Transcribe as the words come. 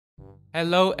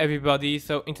Hello everybody,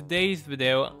 so in today's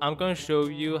video I'm going to show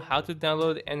you how to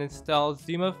download and install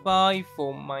Zoomify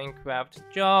for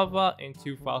Minecraft Java in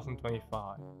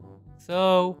 2025.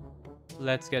 So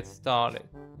let's get started.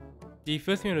 The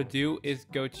first thing you want to do is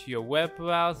go to your web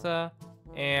browser,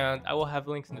 and I will have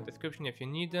links in the description if you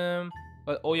need them,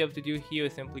 but all you have to do here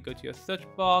is simply go to your search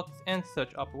box and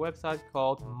search up a website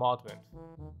called Modwimp.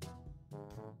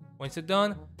 Once you're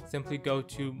done, simply go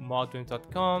to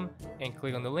modwimp.com and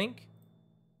click on the link,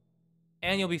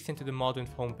 and you'll be sent to the Modwimp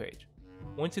homepage.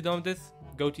 Once you're done with this,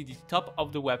 go to the top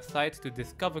of the website to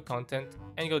discover content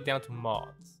and go down to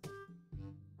mods.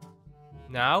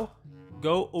 Now,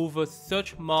 go over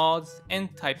search mods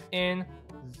and type in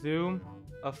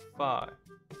Zoomify.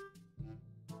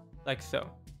 Like so.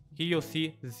 Here you'll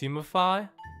see Zoomify.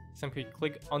 Simply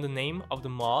click on the name of the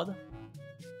mod.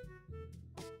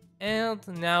 And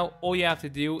now all you have to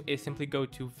do is simply go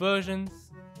to versions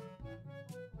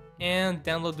and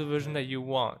download the version that you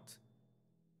want.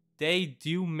 They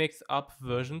do mix up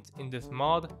versions in this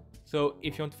mod, so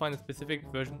if you want to find a specific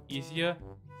version easier,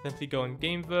 simply go in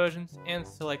game versions and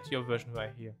select your version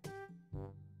right here.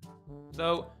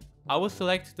 So I will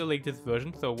select the latest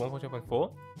version, so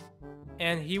 1.1.4,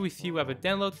 and here we see we have a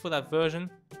download for that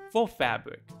version for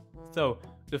Fabric. So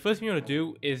the first thing you want to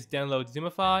do is download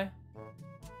Zoomify.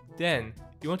 Then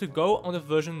you want to go on the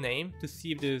version name to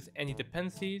see if there's any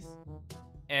dependencies,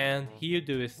 and here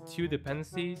there is 2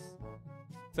 dependencies.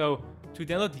 So to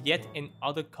download yet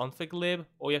another config lib,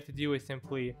 all you have to do is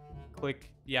simply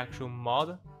click the actual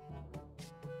mod,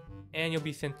 and you'll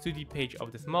be sent to the page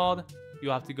of this mod.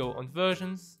 You'll have to go on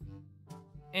versions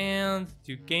and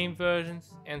do game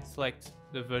versions and select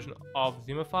the version of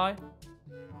Zoomify.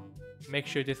 Make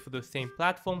sure it is for the same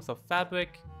platforms of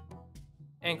Fabric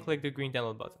and click the green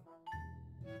download button.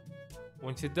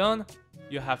 Once you're done,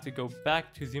 you have to go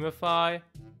back to Zoomify.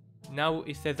 Now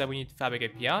it says that we need Fabric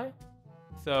API,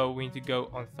 so we need to go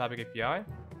on Fabric API.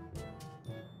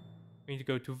 We need to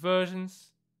go to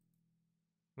versions.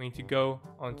 We need to go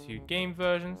onto game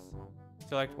versions,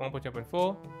 select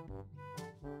 1.1.4,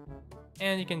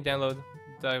 and you can download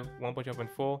the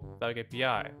 1.1.4 Fabric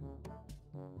API.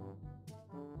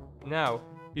 Now,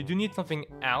 you do need something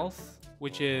else,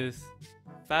 which is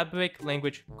Fabric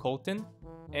language Colton.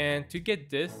 And to get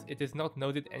this, it is not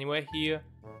noted anywhere here,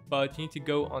 but you need to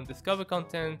go on discover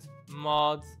content,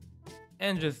 mods,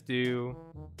 and just do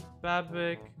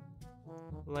Fabric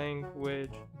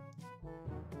language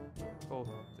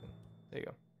Colton. There you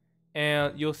go.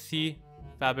 And you'll see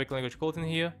Fabric language Colton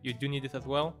here. You do need this as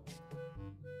well.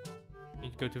 You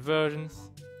need to go to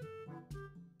versions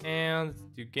and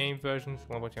do game versions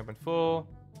 1.1.4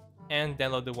 and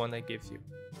download the one that gives you.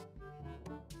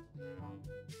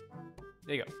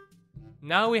 There you go.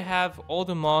 Now we have all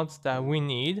the mods that we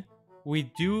need.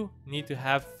 We do need to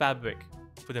have Fabric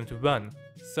for them to run.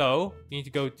 So you need to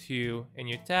go to a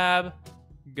new tab,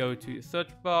 go to the search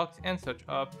box and search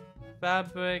up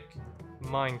Fabric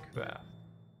Minecraft.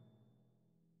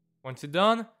 Once you're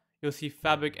done, you'll see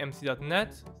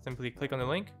fabricmc.net. Simply click on the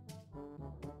link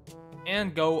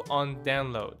and go on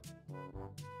download.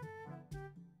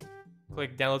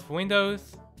 Click download for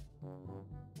Windows,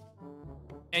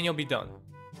 and you'll be done.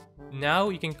 Now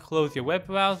you can close your web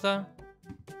browser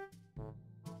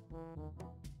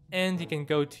and you can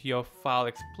go to your file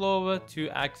explorer to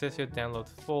access your downloads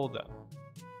folder.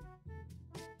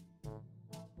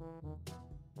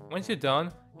 Once you're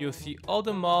done, you'll see all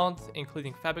the mods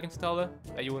including Fabric Installer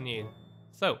that you will need.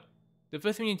 So the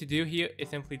first thing you need to do here is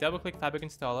simply double click Fabric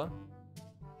Installer.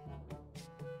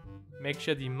 Make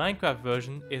sure the Minecraft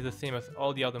version is the same as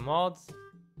all the other mods.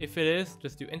 If it is,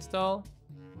 just do install.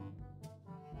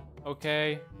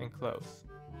 OK, and close.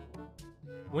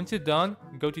 Once you're done,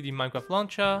 go to the Minecraft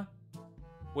launcher,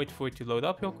 wait for it to load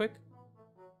up real quick.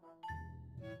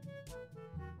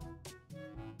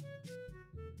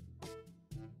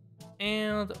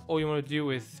 And all you want to do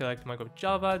is select Minecraft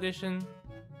Java Edition.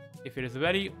 If it is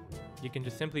ready, you can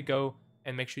just simply go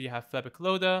and make sure you have Fabric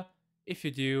Loader. If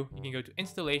you do, you can go to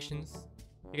Installations.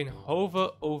 You can hover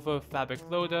over Fabric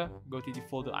Loader, go to the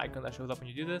folder icon that shows up when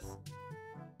you do this.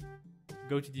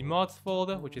 Go to the mods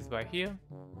folder, which is right here.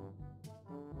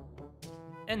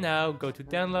 And now go to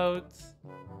downloads,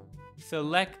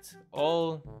 select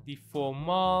all the 4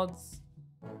 mods,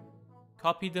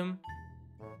 copy them,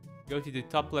 go to the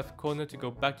top left corner to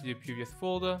go back to the previous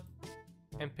folder,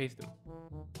 and paste them.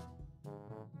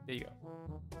 There you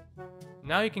go.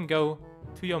 Now you can go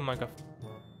to your Minecraft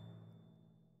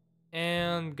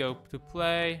and go to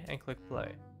play and click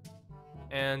play.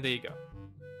 And there you go.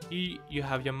 Here you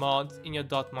have your mods in your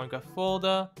 .minecraft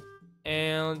folder.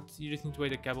 and you just need to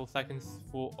wait a couple seconds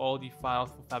for all the files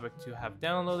for Fabric to have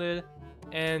downloaded.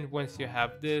 And once you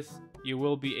have this, you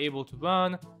will be able to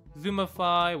run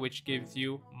Zoomify, which gives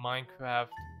you Minecraft,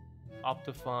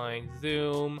 OptiFine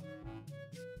Zoom.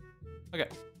 Okay,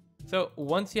 so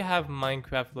once you have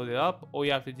Minecraft loaded up, all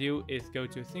you have to do is go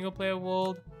to a single player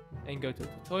world and go to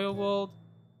tutorial world.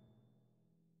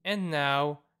 And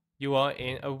now you are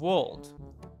in a world.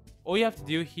 All you have to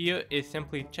do here is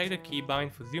simply check the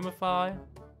keybind for Zoomify,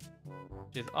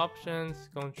 which is options,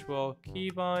 control,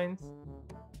 keybinds,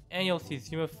 and you'll see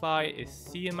Zoomify is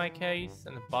C in my case,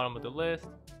 at the bottom of the list,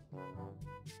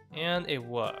 and it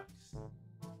works.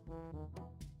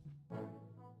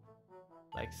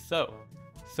 Like so.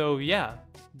 So yeah,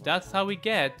 that's how we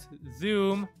get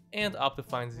Zoom and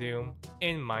OptiFine Zoom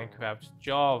in Minecraft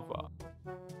Java.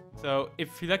 So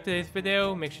if you liked today's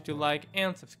video, make sure to like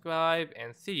and subscribe,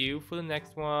 and see you for the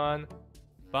next one.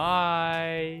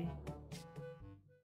 Bye!